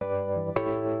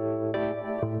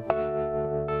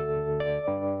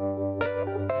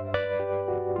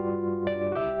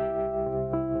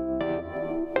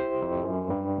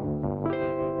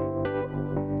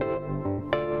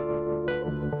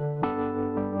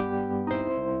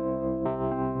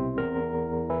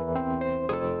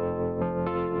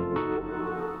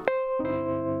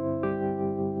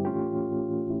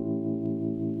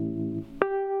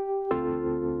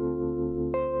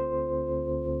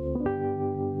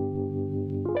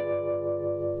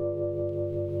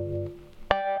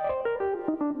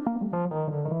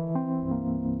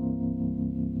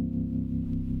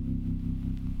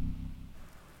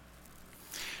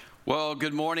Well,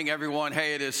 good morning, everyone.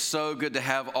 Hey, it is so good to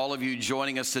have all of you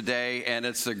joining us today, and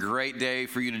it's a great day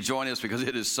for you to join us because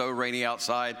it is so rainy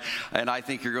outside, and I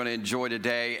think you're going to enjoy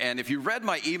today. And if you read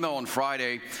my email on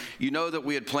Friday, you know that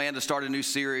we had planned to start a new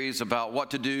series about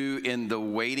what to do in the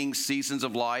waiting seasons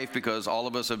of life, because all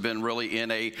of us have been really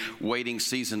in a waiting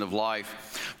season of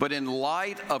life. But in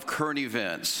light of current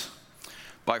events,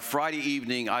 by Friday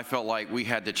evening, I felt like we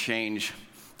had to change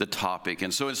the topic.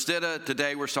 And so instead of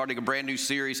today, we're starting a brand new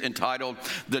series entitled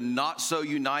The Not So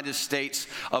United States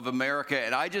of America.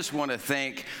 And I just want to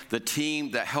thank the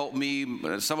team that helped me.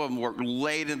 Some of them worked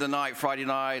late in the night, Friday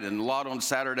night, and a lot on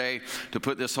Saturday to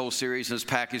put this whole series, this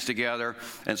package together.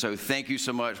 And so thank you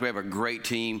so much. We have a great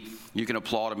team. You can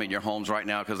applaud them in your homes right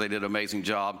now because they did an amazing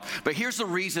job. But here's the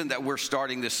reason that we're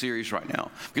starting this series right now.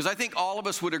 Because I think all of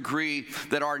us would agree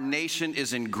that our nation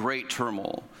is in great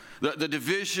turmoil. The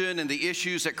division and the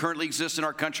issues that currently exist in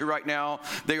our country right now,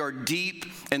 they are deep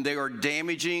and they are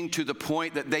damaging to the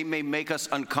point that they may make us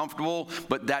uncomfortable,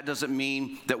 but that doesn't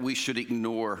mean that we should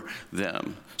ignore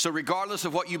them. So regardless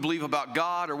of what you believe about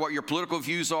God or what your political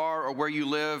views are or where you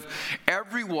live,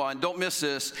 everyone, don't miss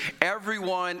this,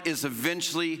 everyone is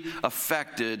eventually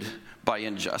affected by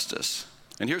injustice.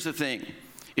 And here's the thing.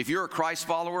 If you're a Christ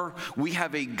follower, we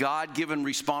have a God-given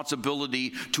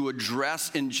responsibility to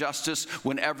address injustice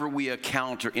whenever we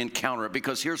encounter it.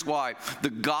 Because here's why. The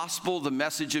gospel, the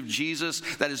message of Jesus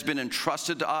that has been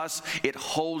entrusted to us, it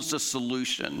holds the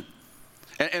solution.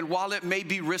 And while it may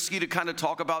be risky to kind of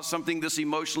talk about something this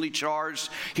emotionally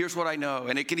charged, here's what I know,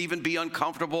 and it can even be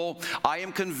uncomfortable. I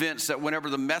am convinced that whenever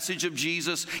the message of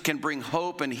Jesus can bring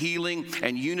hope and healing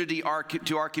and unity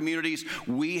to our communities,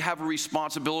 we have a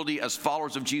responsibility as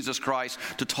followers of Jesus Christ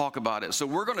to talk about it. So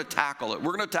we're going to tackle it.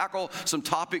 We're going to tackle some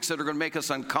topics that are going to make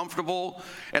us uncomfortable.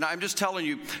 And I'm just telling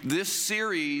you, this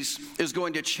series is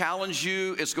going to challenge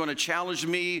you. It's going to challenge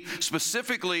me.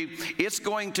 Specifically, it's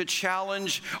going to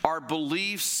challenge our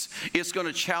beliefs. It's going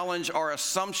to challenge our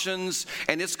assumptions,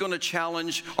 and it's going to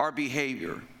challenge our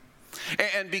behavior.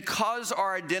 And because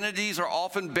our identities are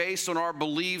often based on our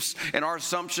beliefs and our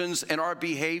assumptions and our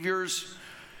behaviors,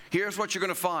 here's what you're going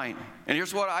to find. And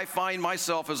here's what I find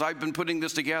myself as I've been putting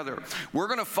this together. We're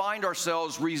going to find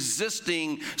ourselves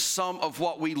resisting some of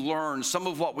what we learn, some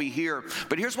of what we hear.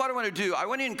 But here's what I want to do. I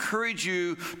want to encourage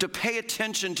you to pay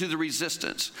attention to the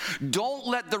resistance. Don't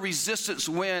let the resistance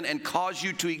win and cause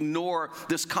you to ignore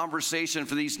this conversation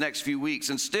for these next few weeks.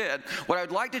 Instead, what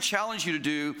I'd like to challenge you to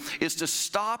do is to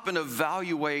stop and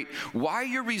evaluate why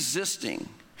you're resisting.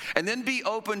 And then be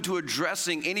open to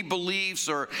addressing any beliefs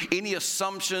or any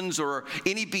assumptions or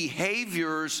any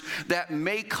behaviors that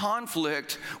may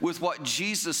conflict with what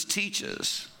Jesus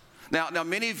teaches. Now,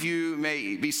 many of you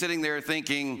may be sitting there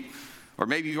thinking, or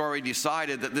maybe you've already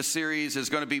decided that this series is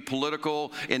going to be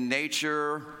political in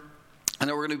nature, and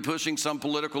that we're going to be pushing some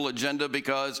political agenda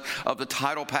because of the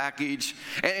title package.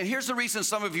 And here's the reason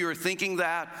some of you are thinking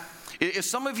that, is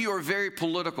some of you are very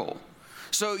political.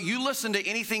 So you listen to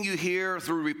anything you hear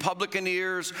through Republican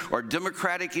ears or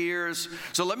Democratic ears.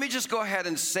 So let me just go ahead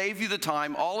and save you the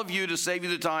time, all of you to save you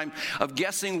the time of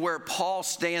guessing where Paul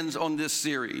stands on this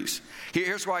series.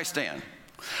 Here's where I stand.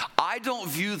 I don't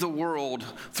view the world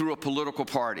through a political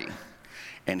party.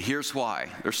 And here's why.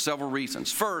 There's several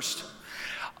reasons. First,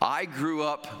 I grew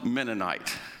up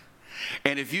Mennonite.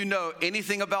 And if you know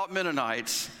anything about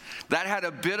Mennonites, that had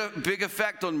a big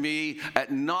effect on me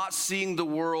at not seeing the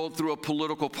world through a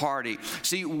political party.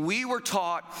 See, we were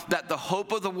taught that the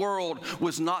hope of the world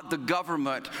was not the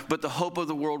government, but the hope of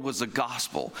the world was the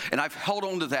gospel. And I've held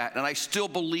on to that, and I still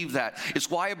believe that. It's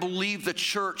why I believe the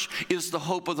church is the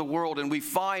hope of the world, and we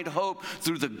find hope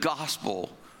through the gospel.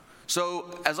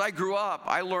 So as I grew up,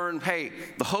 I learned, hey,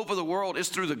 the hope of the world is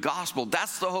through the gospel.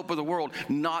 That's the hope of the world,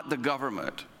 not the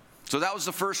government. So that was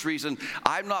the first reason.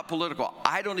 I'm not political.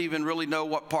 I don't even really know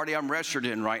what party I'm registered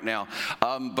in right now.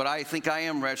 But I think I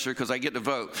am registered because I get to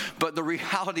vote. But the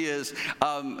reality is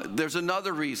there's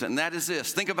another reason, and that is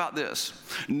this. Think about this.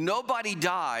 Nobody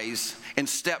dies and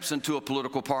steps into a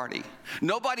political party.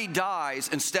 Nobody dies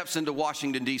and steps into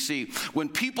Washington, D.C. When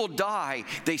people die,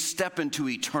 they step into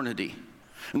eternity.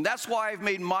 And that's why I've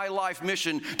made my life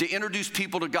mission to introduce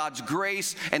people to God's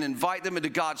grace and invite them into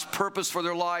God's purpose for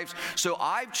their lives. So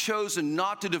I've chosen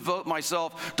not to devote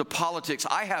myself to politics.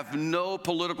 I have no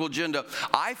political agenda.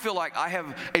 I feel like I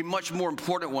have a much more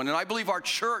important one. And I believe our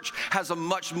church has a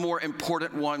much more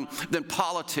important one than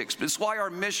politics. It's why our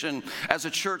mission as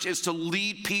a church is to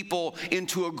lead people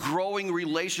into a growing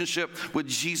relationship with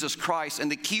Jesus Christ.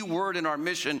 And the key word in our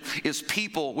mission is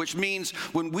people, which means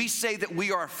when we say that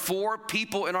we are for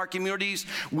people people in our communities,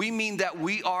 we mean that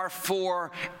we are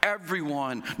for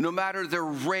everyone, no matter their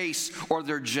race or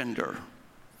their gender.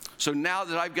 So now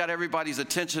that I've got everybody's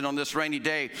attention on this rainy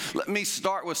day, let me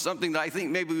start with something that I think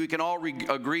maybe we can all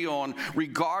agree on,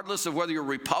 regardless of whether you're a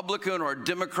Republican or a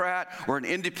Democrat or an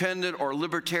independent or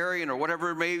libertarian or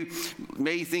whatever may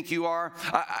think you are.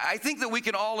 I think that we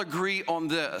can all agree on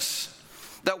this,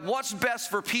 that what's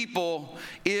best for people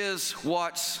is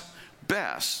what's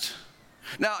best.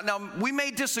 Now, we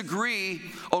may disagree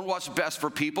on what's best for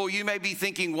people. You may be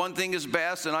thinking one thing is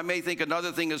best, and I may think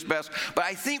another thing is best. But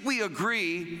I think we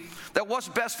agree that what's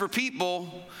best for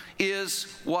people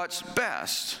is what's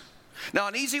best. Now,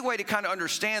 an easy way to kind of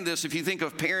understand this, if you think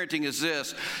of parenting,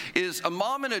 is a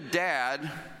mom and a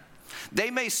dad,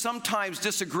 they may sometimes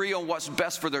disagree on what's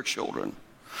best for their children,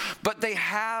 but they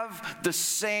have the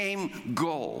same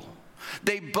goal.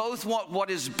 They both want what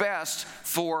is best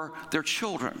for their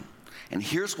children. And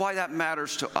here's why that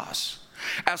matters to us.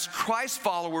 As Christ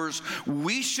followers,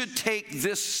 we should take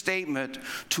this statement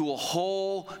to a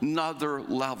whole nother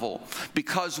level,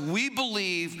 because we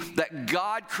believe that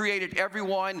God created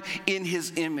everyone in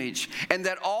his image and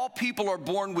that all people are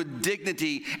born with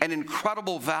dignity and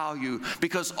incredible value,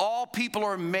 because all people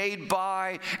are made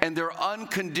by and they're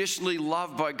unconditionally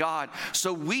loved by God.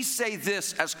 So we say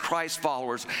this as Christ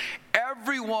followers: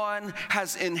 everyone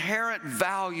has inherent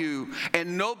value,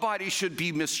 and nobody should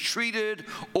be mistreated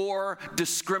or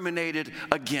discriminated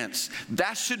against.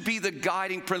 That should be the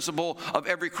guiding principle of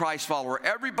every Christ follower.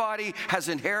 Everybody has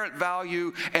inherent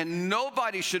value, and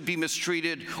nobody should be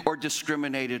mistreated or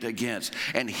discriminated against.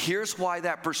 And here's why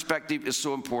that perspective is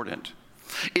so important.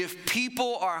 If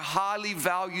people are highly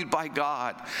valued by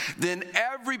God, then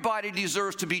everybody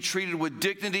deserves to be treated with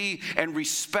dignity and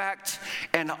respect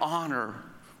and honor.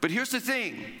 But here's the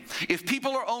thing: if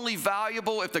people are only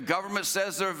valuable if the government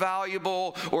says they're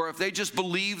valuable, or if they just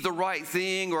believe the right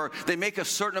thing, or they make a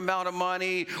certain amount of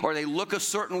money, or they look a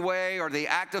certain way, or they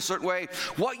act a certain way,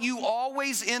 what you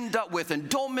always end up with, and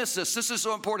don't miss this is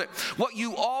so important, what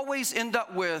you always end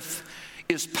up with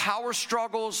is power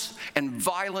struggles and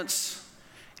violence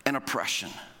and oppression.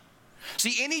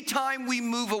 See, anytime we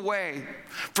move away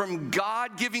from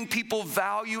God giving people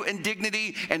value and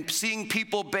dignity and seeing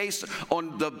people based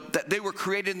on that they were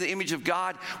created in the image of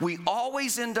God, we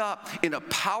always end up in a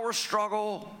power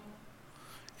struggle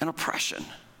and oppression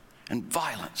and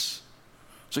violence.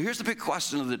 So here's the big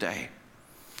question of the day.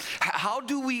 How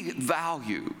do we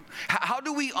value, how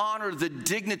do we honor the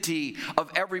dignity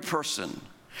of every person?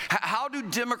 How do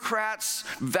Democrats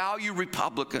value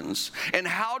Republicans? And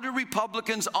how do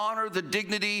Republicans honor the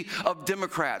dignity of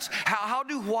Democrats? How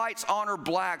do whites honor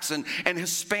blacks and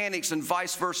Hispanics and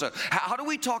vice versa? How do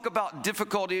we talk about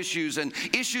difficult issues and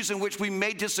issues in which we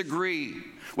may disagree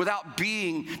without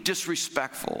being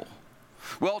disrespectful?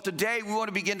 Well, today we want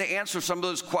to begin to answer some of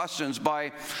those questions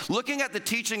by looking at the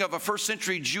teaching of a first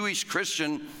century Jewish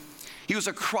Christian. He was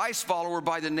a Christ follower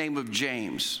by the name of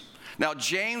James. Now,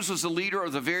 James was the leader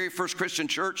of the very first Christian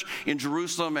church in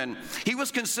Jerusalem, and he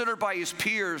was considered by his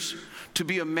peers to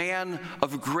be a man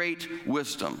of great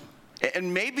wisdom.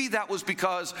 And maybe that was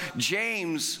because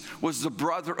James was the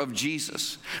brother of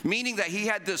Jesus, meaning that he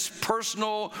had this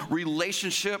personal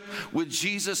relationship with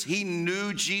Jesus. He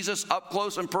knew Jesus up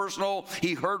close and personal.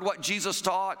 He heard what Jesus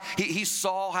taught. He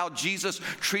saw how Jesus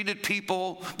treated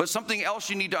people. But something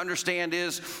else you need to understand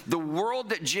is the world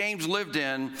that James lived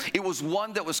in, it was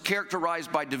one that was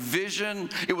characterized by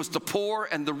division. It was the poor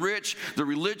and the rich, the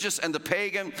religious and the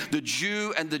pagan, the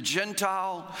Jew and the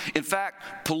Gentile. In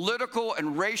fact, political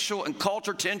and racial and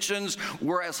culture tensions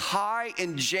were as high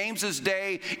in James's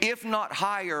day, if not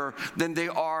higher, than they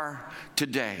are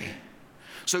today.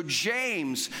 So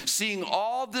James, seeing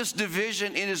all this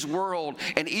division in his world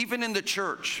and even in the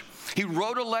church, he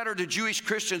wrote a letter to Jewish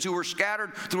Christians who were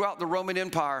scattered throughout the Roman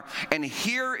Empire. And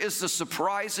here is the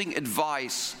surprising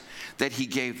advice that he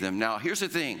gave them. Now, here's the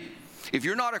thing. If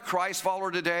you're not a Christ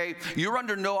follower today, you're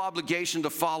under no obligation to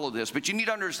follow this. But you need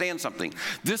to understand something.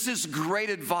 This is great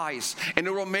advice, and it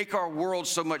will make our world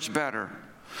so much better.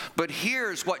 But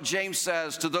here's what James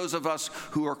says to those of us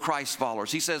who are Christ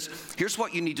followers. He says, here's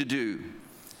what you need to do.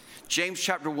 James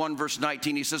chapter 1, verse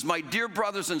 19, he says, "My dear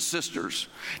brothers and sisters,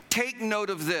 take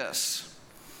note of this.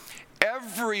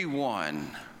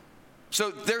 Everyone,"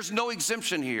 so there's no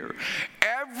exemption here,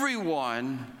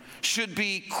 "everyone should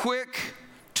be quick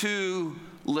to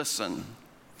listen,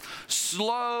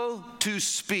 slow to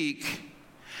speak,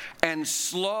 and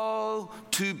slow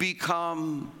to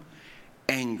become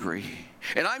angry.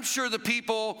 And I'm sure the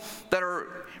people that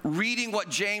are reading what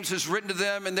James has written to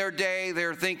them in their day,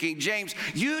 they're thinking, James,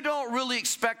 you don't really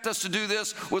expect us to do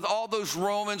this with all those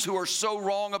Romans who are so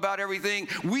wrong about everything.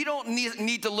 We don't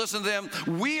need to listen to them.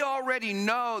 We already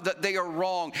know that they are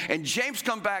wrong. And James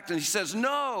comes back and he says,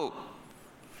 no,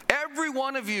 every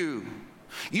one of you,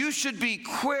 you should be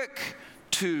quick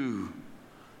to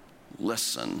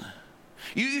listen.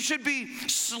 You should be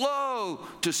slow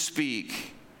to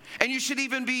speak. And you should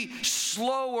even be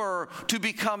slower to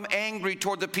become angry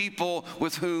toward the people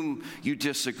with whom you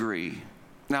disagree.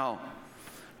 Now,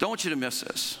 don't want you to miss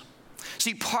this.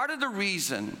 See, part of the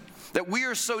reason that we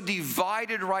are so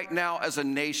divided right now as a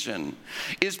nation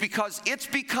is because it's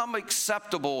become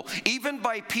acceptable, even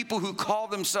by people who call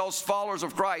themselves followers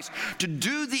of Christ, to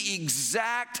do the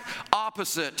exact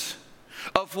opposite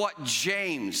of what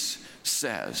James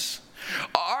says.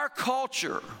 Our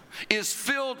culture is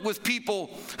filled with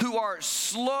people who are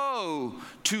slow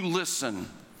to listen,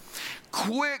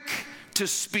 quick to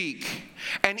speak,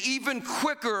 and even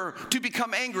quicker to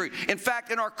become angry. In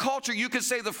fact, in our culture, you could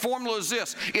say the formula is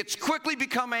this: it's quickly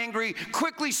become angry,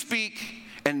 quickly speak,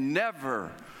 and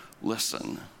never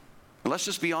listen. And let's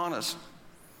just be honest.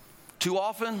 Too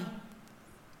often,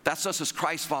 that's us as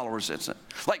Christ followers, isn't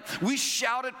it? Like, we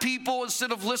shout at people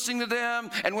instead of listening to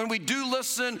them. And when we do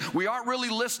listen, we aren't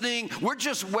really listening. We're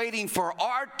just waiting for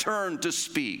our turn to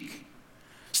speak.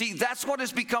 See, that's what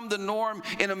has become the norm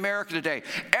in America today.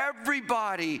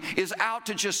 Everybody is out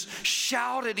to just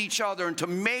shout at each other and to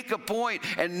make a point,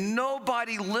 and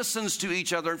nobody listens to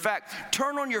each other. In fact,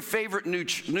 turn on your favorite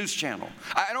news channel.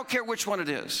 I don't care which one it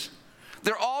is.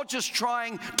 They're all just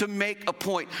trying to make a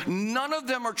point. None of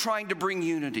them are trying to bring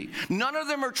unity. None of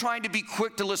them are trying to be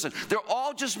quick to listen. They're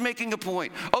all just making a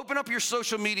point. Open up your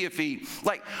social media feed.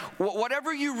 Like,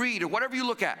 whatever you read or whatever you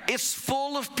look at, it's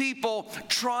full of people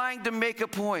trying to make a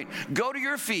point. Go to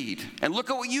your feed and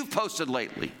look at what you've posted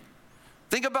lately.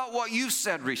 Think about what you've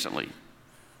said recently.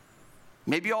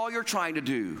 Maybe all you're trying to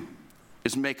do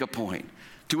is make a point.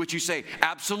 To which you say,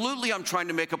 absolutely, I'm trying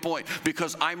to make a point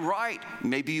because I'm right.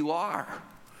 Maybe you are.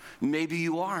 Maybe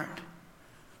you aren't.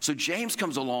 So James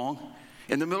comes along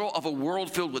in the middle of a world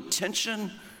filled with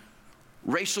tension,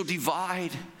 racial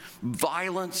divide,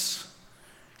 violence.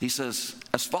 He says,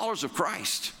 as followers of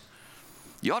Christ,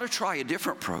 you ought to try a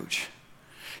different approach.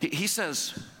 He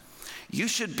says, you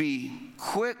should be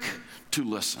quick to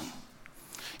listen.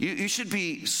 You should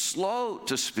be slow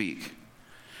to speak.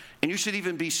 And you should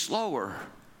even be slower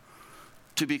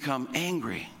to become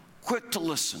angry, quick to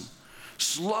listen,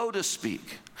 slow to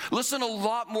speak. Listen a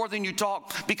lot more than you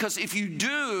talk, because if you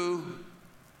do,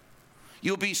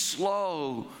 you'll be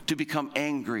slow to become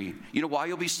angry. You know why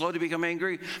you'll be slow to become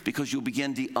angry? Because you'll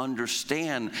begin to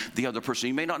understand the other person.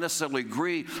 You may not necessarily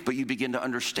agree, but you begin to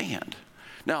understand.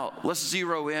 Now, let's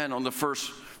zero in on the first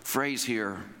phrase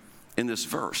here in this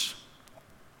verse.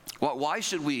 Well, why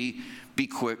should we be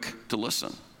quick to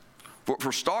listen?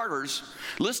 For starters,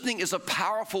 listening is a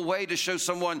powerful way to show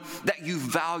someone that you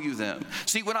value them.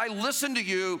 See, when I listen to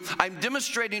you, I'm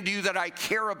demonstrating to you that I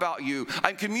care about you.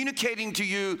 I'm communicating to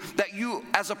you that you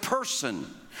as a person,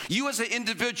 you as an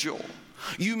individual,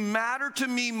 you matter to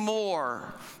me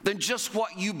more than just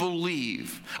what you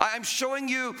believe. I'm showing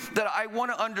you that I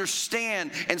want to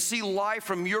understand and see life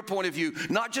from your point of view,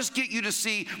 not just get you to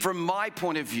see from my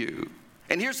point of view.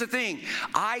 And here's the thing,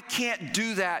 I can't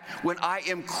do that when I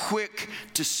am quick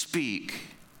to speak.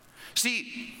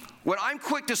 See, when I'm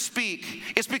quick to speak,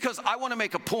 it's because I want to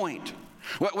make a point.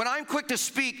 When I'm quick to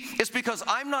speak, it's because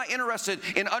I'm not interested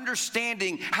in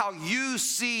understanding how you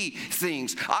see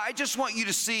things. I just want you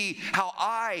to see how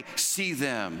I see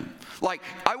them. Like,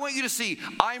 I want you to see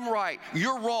I'm right,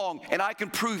 you're wrong, and I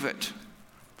can prove it.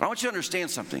 But I want you to understand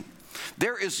something.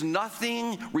 There is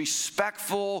nothing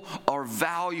respectful or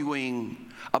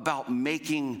valuing about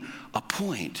making a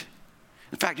point.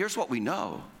 In fact, here's what we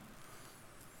know.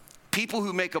 People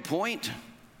who make a point,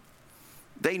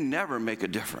 they never make a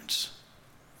difference.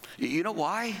 You know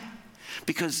why?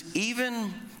 Because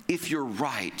even if you're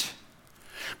right,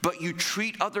 but you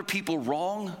treat other people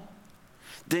wrong,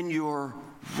 then you're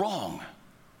wrong.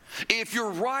 If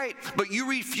you're right, but you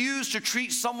refuse to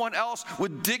treat someone else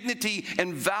with dignity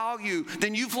and value,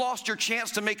 then you've lost your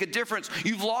chance to make a difference.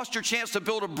 You've lost your chance to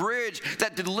build a bridge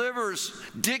that delivers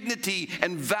dignity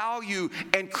and value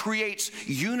and creates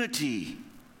unity.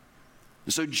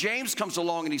 And so James comes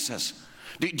along and he says,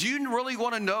 do you really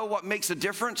want to know what makes a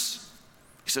difference?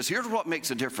 He says, here's what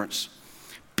makes a difference.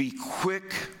 Be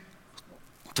quick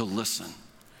to listen.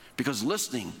 Because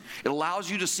listening, it allows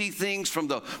you to see things from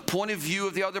the point of view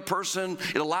of the other person.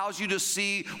 It allows you to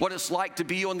see what it's like to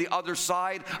be on the other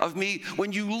side of me.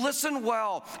 When you listen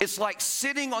well, it's like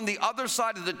sitting on the other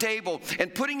side of the table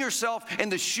and putting yourself in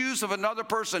the shoes of another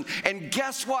person. And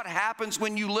guess what happens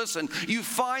when you listen? You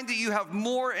find that you have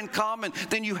more in common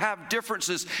than you have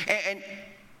differences. And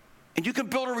you can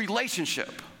build a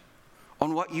relationship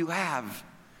on what you have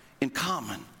in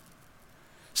common.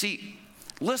 See,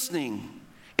 listening,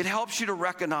 it helps you to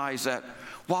recognize that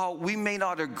while we may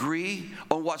not agree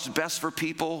on what's best for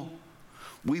people,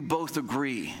 we both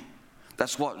agree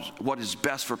that's what is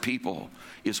best for people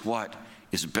is what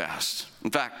is best. In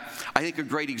fact, I think a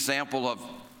great example of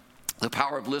the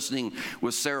power of listening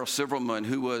was Sarah Silverman,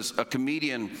 who was a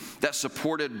comedian that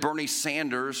supported Bernie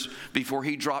Sanders before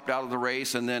he dropped out of the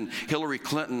race, and then Hillary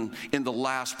Clinton in the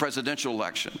last presidential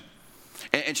election.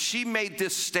 And she made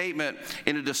this statement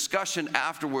in a discussion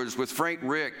afterwards with Frank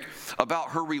Rick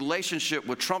about her relationship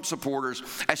with Trump supporters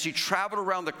as she traveled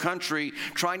around the country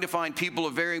trying to find people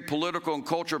of varying political and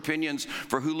cultural opinions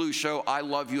for Hulu's show, I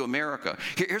Love You, America.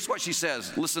 Here's what she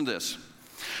says. Listen to this.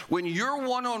 When you're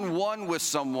one-on-one with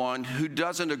someone who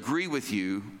doesn't agree with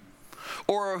you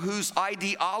or whose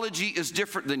ideology is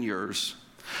different than yours,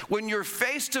 when you're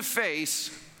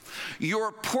face-to-face,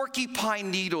 your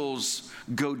porcupine needles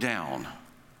go down.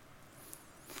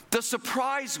 The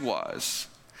surprise was,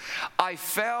 I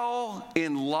fell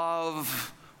in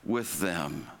love with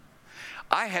them.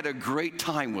 I had a great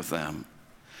time with them,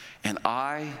 and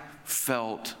I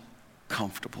felt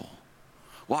comfortable.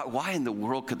 Why in the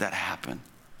world could that happen?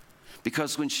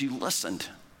 Because when she listened,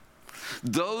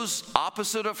 those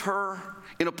opposite of her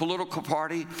in a political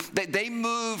party, they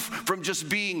move from just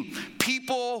being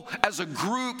people as a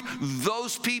group,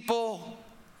 those people,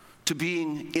 to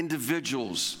being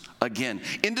individuals again.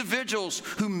 Individuals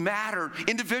who mattered,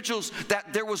 individuals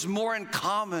that there was more in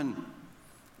common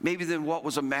maybe than what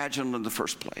was imagined in the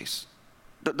first place.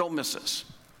 Don't miss this.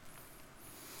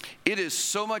 It is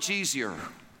so much easier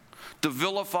to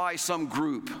vilify some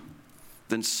group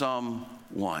than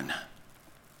someone.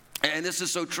 And this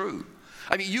is so true.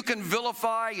 I mean, you can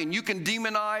vilify and you can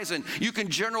demonize and you can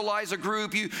generalize a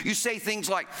group. You say things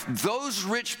like, those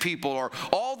rich people or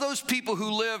all those people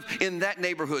who live in that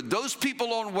neighborhood, those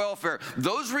people on welfare,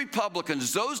 those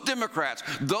Republicans, those Democrats,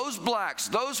 those blacks,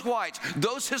 those whites,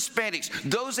 those Hispanics,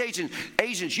 those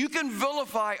Asians. You can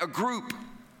vilify a group.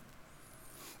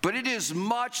 But it is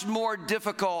much more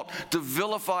difficult to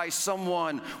vilify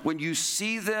someone when you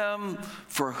see them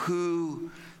for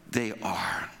who they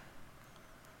are.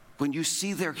 When you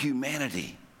see their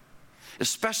humanity,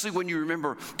 especially when you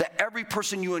remember that every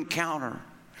person you encounter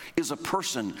is a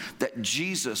person that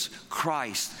Jesus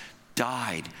Christ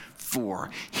died for.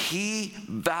 He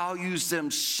values them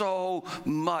so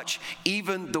much,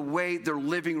 even the way they're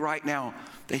living right now,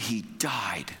 that he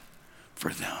died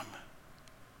for them.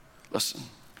 Listen,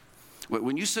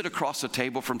 when you sit across the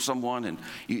table from someone and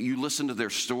you listen to their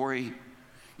story,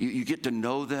 you get to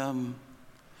know them,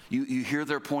 you hear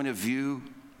their point of view,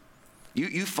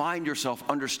 you find yourself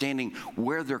understanding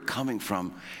where they're coming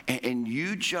from, and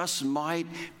you just might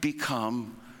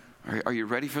become, are you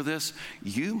ready for this?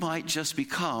 You might just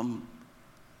become,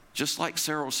 just like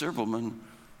Sarah Silverman,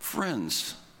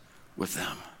 friends with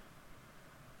them.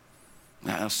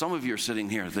 Now, some of you are sitting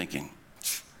here thinking,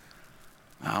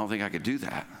 I don't think I could do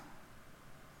that.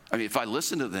 I mean, if I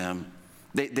listen to them,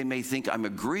 they may think I'm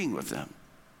agreeing with them.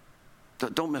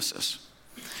 Don't miss this.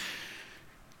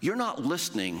 You're not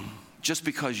listening just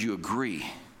because you agree.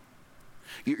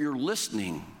 You're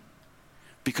listening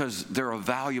because they're a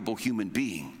valuable human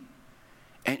being,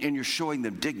 and you're showing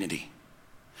them dignity.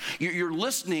 You're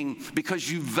listening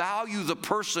because you value the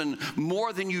person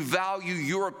more than you value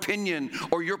your opinion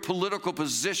or your political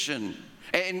position.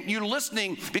 And you're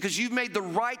listening because you've made the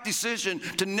right decision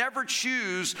to never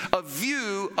choose a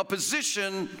view, a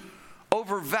position,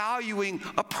 over valuing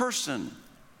a person.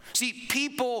 See,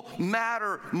 people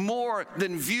matter more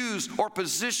than views or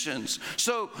positions.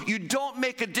 So you don't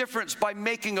make a difference by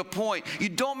making a point. You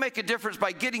don't make a difference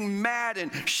by getting mad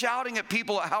and shouting at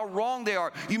people how wrong they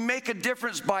are. You make a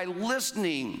difference by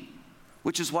listening,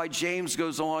 which is why James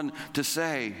goes on to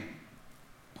say,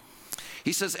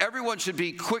 he says, everyone should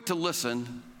be quick to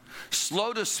listen,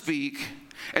 slow to speak,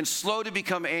 and slow to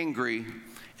become angry.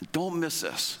 And don't miss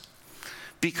this,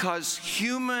 because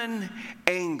human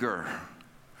anger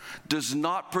does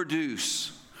not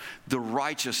produce the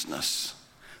righteousness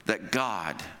that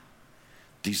God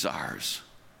desires.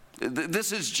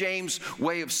 This is James'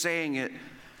 way of saying it,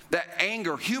 that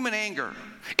anger, human anger,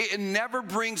 it never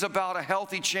brings about a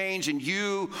healthy change in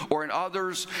you or in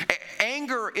others.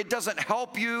 Anger, it doesn't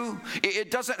help you. It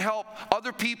doesn't help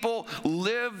other people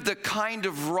live the kind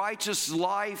of righteous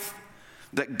life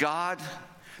that God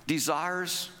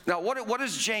desires. Now, what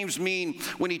does James mean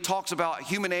when he talks about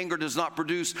human anger does not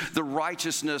produce the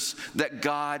righteousness that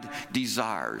God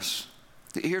desires?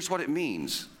 Here's what it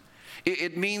means.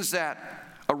 It means that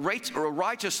a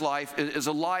righteous life is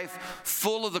a life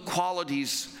full of the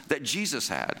qualities that Jesus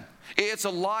had. It's a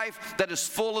life that is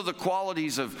full of the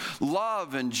qualities of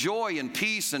love and joy and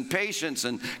peace and patience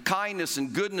and kindness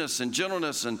and goodness and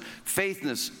gentleness and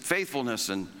faithfulness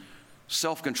and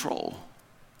self-control.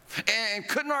 And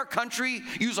couldn't our country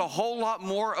use a whole lot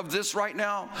more of this right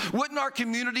now? Wouldn't our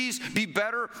communities be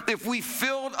better if we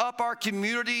filled up our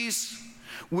communities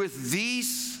with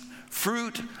these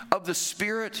fruit of the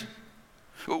Spirit?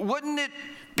 Wouldn't it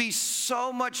be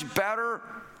so much better?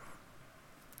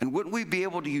 And wouldn't we be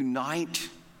able to unite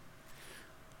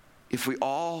if we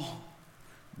all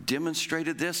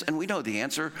demonstrated this? And we know the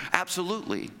answer,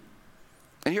 absolutely.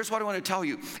 And here's what I want to tell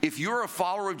you. If you're a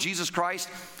follower of Jesus Christ,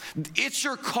 it's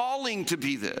your calling to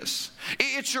be this.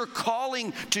 It's your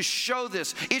calling to show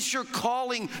this. It's your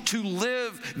calling to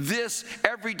live this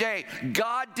every day.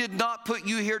 God did not put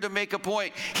you here to make a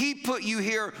point. He put you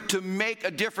here to make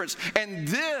a difference. And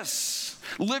this,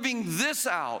 living this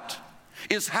out,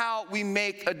 is how we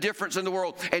make a difference in the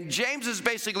world. And James is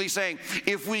basically saying,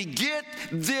 if we get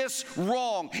this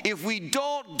wrong, if we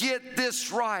don't get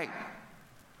this right,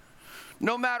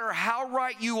 no matter how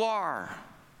right you are,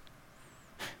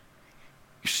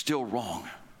 you're still wrong.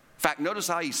 In fact, notice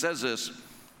how he says this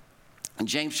in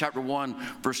James chapter 1,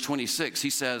 verse 26. He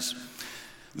says,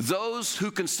 those who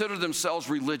consider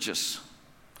themselves religious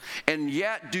and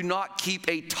yet do not keep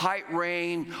a tight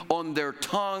rein on their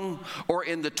tongue, or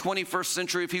in the 21st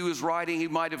century, if he was writing, he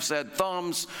might have said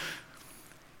thumbs.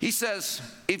 He says,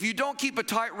 if you don't keep a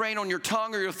tight rein on your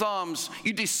tongue or your thumbs,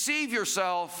 you deceive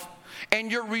yourself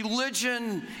and your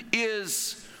religion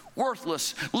is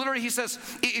worthless. Literally, he says,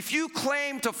 if you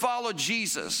claim to follow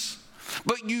Jesus,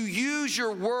 but you use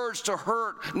your words to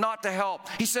hurt, not to help,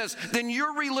 he says, then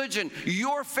your religion,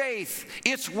 your faith,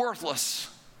 it's worthless.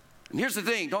 And here's the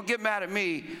thing, don't get mad at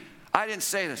me. I didn't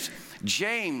say this.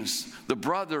 James, the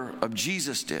brother of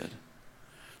Jesus, did.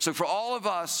 So for all of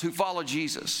us who follow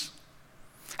Jesus,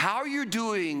 how are you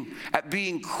doing at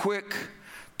being quick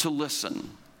to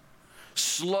listen,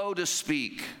 slow to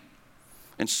speak,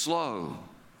 and slow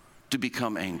to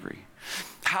become angry?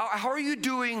 How are you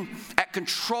doing at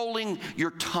controlling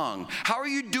your tongue? How are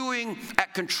you doing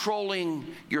at controlling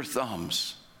your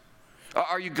thumbs?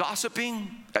 Are you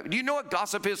gossiping? Do you know what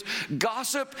gossip is?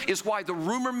 Gossip is why the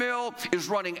rumor mill is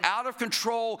running out of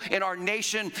control in our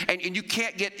nation, and you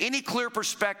can't get any clear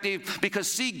perspective because,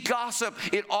 see, gossip,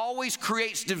 it always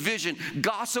creates division.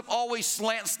 Gossip always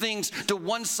slants things to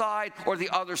one side or the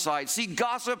other side. See,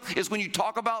 gossip is when you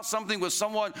talk about something with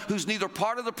someone who's neither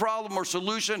part of the problem or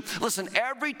solution. Listen,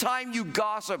 every time you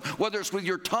gossip, whether it's with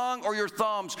your tongue or your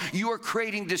thumbs, you are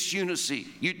creating disunity.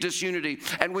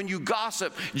 And when you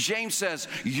gossip, James says,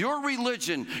 your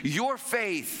religion, your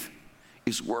faith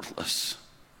is worthless.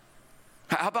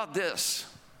 How about this?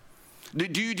 Do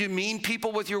you demean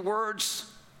people with your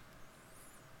words?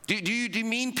 Do you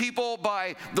demean people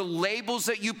by the labels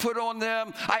that you put on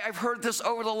them? I've heard this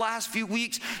over the last few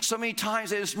weeks so many times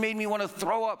that it's made me want to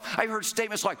throw up. I heard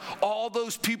statements like, all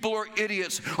those people are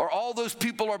idiots, or all those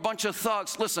people are a bunch of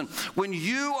thugs. Listen, when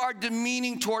you are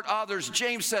demeaning toward others,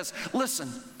 James says,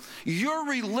 listen, your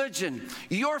religion,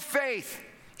 your faith,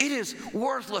 it is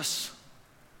worthless.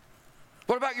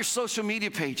 What about your social media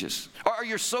pages? Are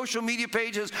your social media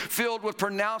pages filled with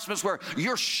pronouncements where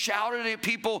you're shouting at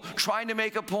people trying to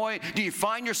make a point? Do you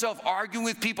find yourself arguing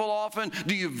with people often?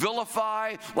 Do you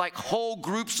vilify like whole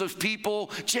groups of people?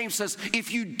 James says,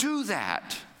 if you do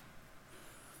that,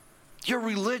 your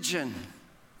religion,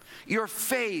 your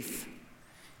faith,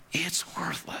 it's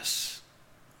worthless.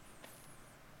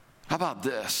 How about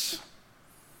this?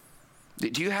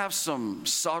 Do you have some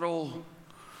subtle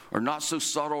or not so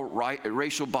subtle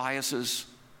racial biases?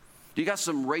 Do you got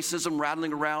some racism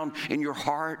rattling around in your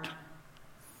heart?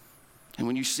 And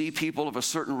when you see people of a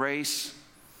certain race,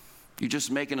 you just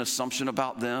make an assumption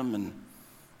about them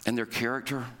and their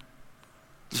character?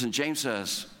 Listen, James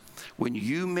says, when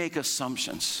you make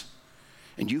assumptions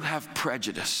and you have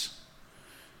prejudice,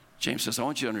 James says, I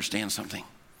want you to understand something.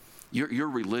 Your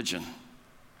religion,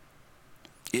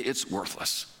 it's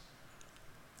worthless.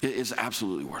 It is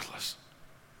absolutely worthless.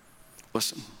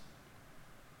 Listen,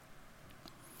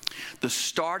 the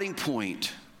starting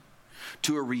point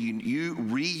to a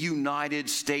reunited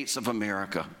States of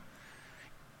America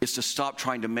is to stop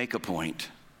trying to make a point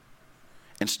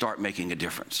and start making a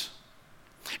difference.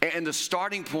 And the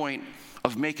starting point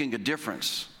of making a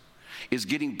difference is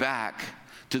getting back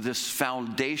to this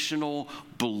foundational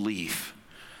belief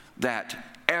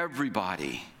that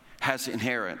everybody has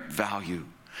inherent value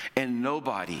and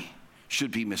nobody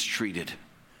should be mistreated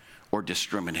or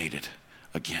discriminated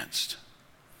against.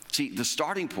 See, the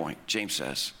starting point, James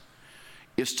says,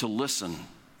 is to listen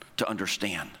to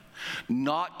understand,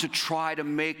 not to try to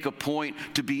make a point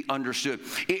to be understood.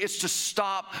 It's to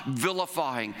stop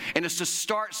vilifying, and it's to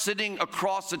start sitting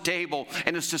across the table,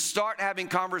 and it's to start having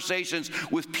conversations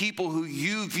with people who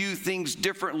you view things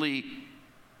differently.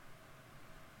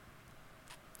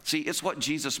 See, it's what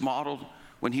Jesus modeled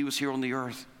when he was here on the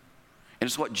earth. And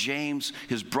it's what James,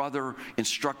 his brother,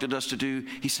 instructed us to do.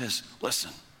 He says, listen,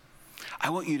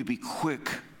 I want you to be quick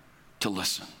to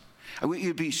listen. I want you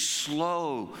to be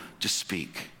slow to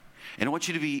speak. And I want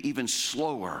you to be even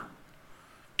slower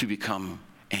to become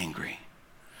angry.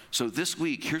 So this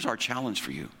week, here's our challenge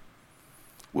for you.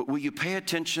 Will you pay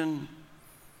attention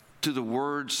to the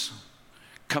words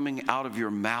coming out of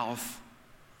your mouth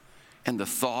and the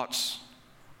thoughts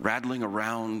rattling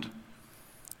around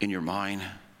in your mind?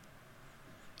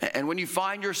 And when you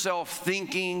find yourself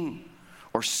thinking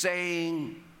or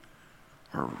saying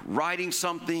or writing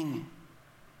something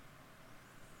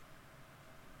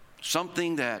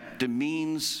that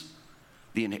demeans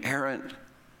the inherent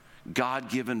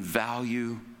God-given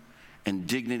value and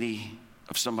dignity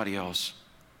of somebody else,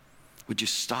 would you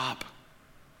stop?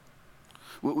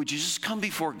 Would you just come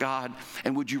before God,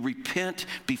 and would you repent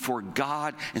before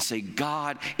God and say,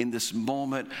 God, in this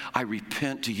moment, I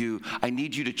repent to you. I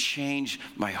need you to change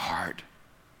my heart.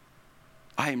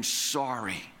 I am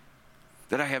sorry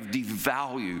that I have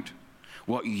devalued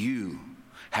what you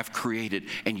have created,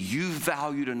 and you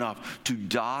valued enough to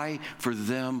die for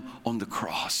them on the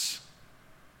cross.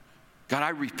 God, I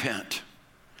repent.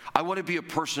 I want to be a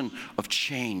person of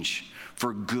change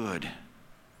for good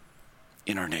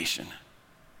in our nation.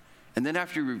 And then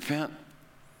after you repent,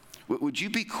 would you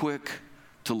be quick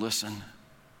to listen?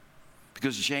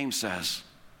 Because James says,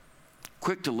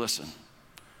 quick to listen,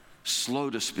 slow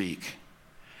to speak,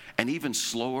 and even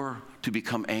slower to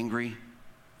become angry.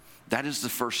 That is the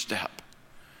first step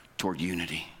toward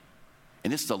unity.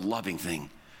 And it's the loving thing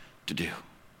to do.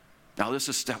 Now, this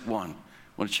is step one. I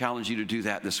want to challenge you to do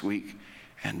that this week.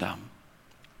 And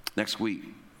next week,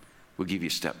 we'll give you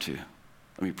step two.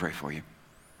 Let me pray for you.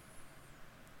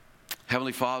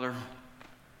 Heavenly Father,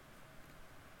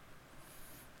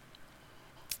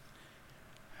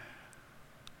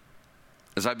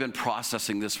 as I've been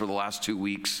processing this for the last 2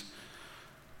 weeks,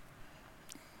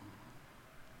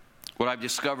 what I've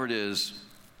discovered is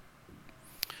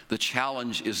the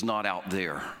challenge is not out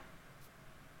there.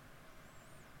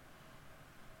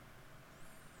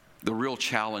 The real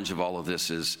challenge of all of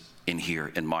this is in here,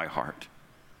 in my heart,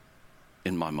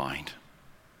 in my mind.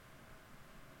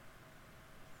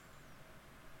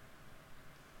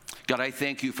 God, I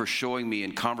thank you for showing me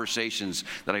in conversations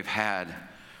that I've had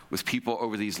with people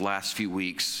over these last few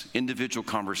weeks, individual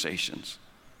conversations,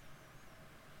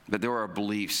 that there are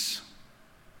beliefs,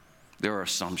 there are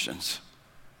assumptions,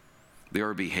 there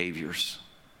are behaviors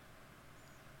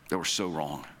that were so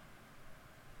wrong.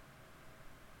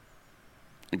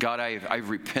 And God, I've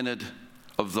repented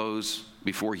of those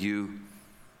before you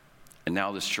and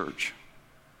now this church.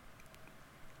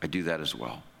 I do that as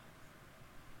well.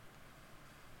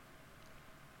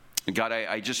 And God,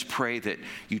 I just pray that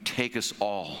you take us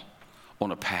all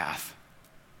on a path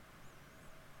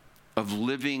of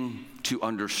living to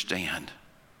understand,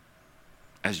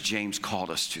 as James called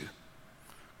us to,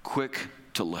 quick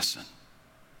to listen.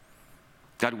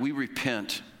 God, we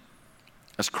repent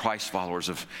as Christ followers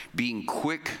of being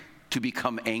quick to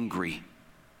become angry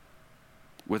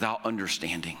without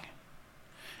understanding,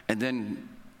 and then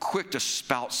quick to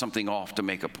spout something off to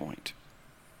make a point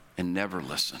and never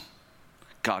listen.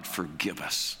 God, forgive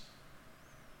us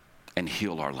and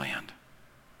heal our land.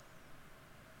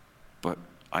 But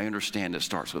I understand it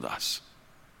starts with us.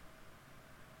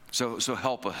 So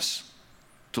help us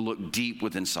to look deep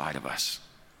within inside of us.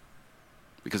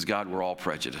 Because God, we're all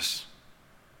prejudiced.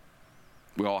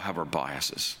 We all have our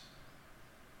biases.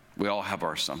 We all have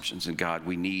our assumptions. And God,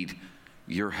 we need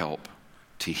your help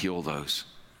to heal those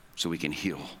so we can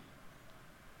heal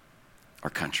our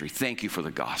country. Thank you for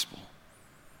the gospel.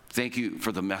 Thank you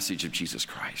for the message of Jesus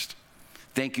Christ.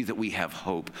 Thank you that we have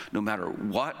hope. No matter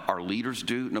what our leaders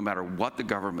do, no matter what the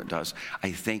government does,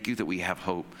 I thank you that we have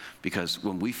hope, because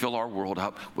when we fill our world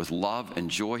up with love and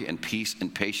joy and peace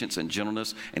and patience and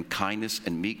gentleness and kindness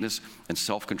and meekness and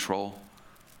self-control,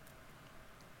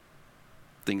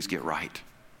 things get right.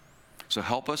 So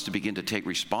help us to begin to take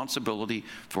responsibility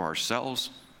for ourselves.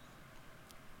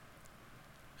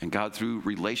 And God, through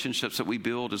relationships that we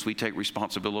build as we take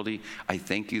responsibility, I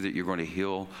thank you that you're going to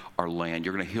heal our land.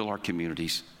 You're going to heal our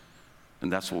communities.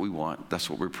 And that's what we want. That's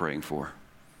what we're praying for.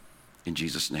 In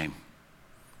Jesus' name,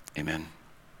 amen.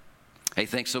 Hey,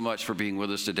 thanks so much for being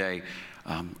with us today.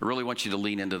 I really want you to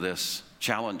lean into this.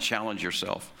 Challenge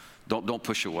yourself. Don't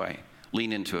push away.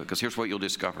 Lean into it, because here's what you'll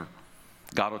discover.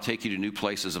 God will take you to new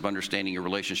places of understanding your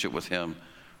relationship with him,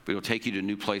 but he'll take you to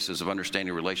new places of understanding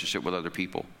your relationship with other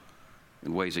people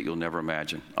in ways that you'll never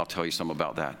imagine. I'll tell you some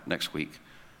about that next week.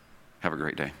 Have a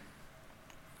great day.